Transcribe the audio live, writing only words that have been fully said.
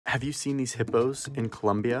Have you seen these hippos in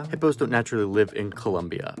Colombia? Hippos don't naturally live in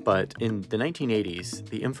Colombia, but in the 1980s,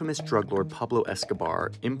 the infamous drug lord Pablo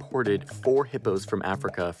Escobar imported 4 hippos from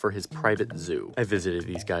Africa for his private zoo. I visited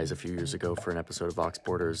these guys a few years ago for an episode of Vox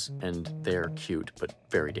Borders, and they're cute, but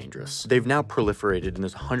very dangerous. They've now proliferated, and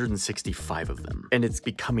there's 165 of them, and it's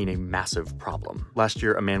becoming a massive problem. Last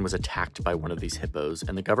year, a man was attacked by one of these hippos,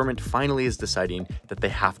 and the government finally is deciding that they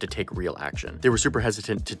have to take real action. They were super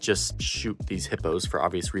hesitant to just shoot these hippos for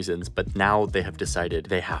obvious reasons, but now they have decided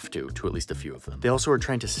they have to at least a few of them. They also are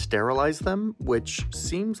trying to sterilize them, which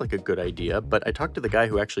seems like a good idea, but I talked to the guy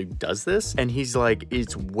who actually does this, and he's like,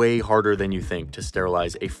 it's way harder than you think to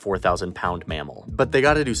sterilize a 4,000-pound mammal. But they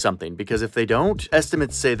gotta do something, because if they don't,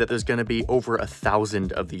 estimates say that there's gonna be over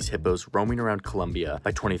 1,000 of these hippos roaming around Colombia by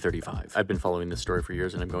 2035. I've been following this story for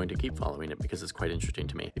years, and I'm going to keep following it because it's quite interesting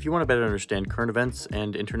to me. If you want to better understand current events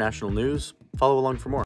and international news, follow along for more.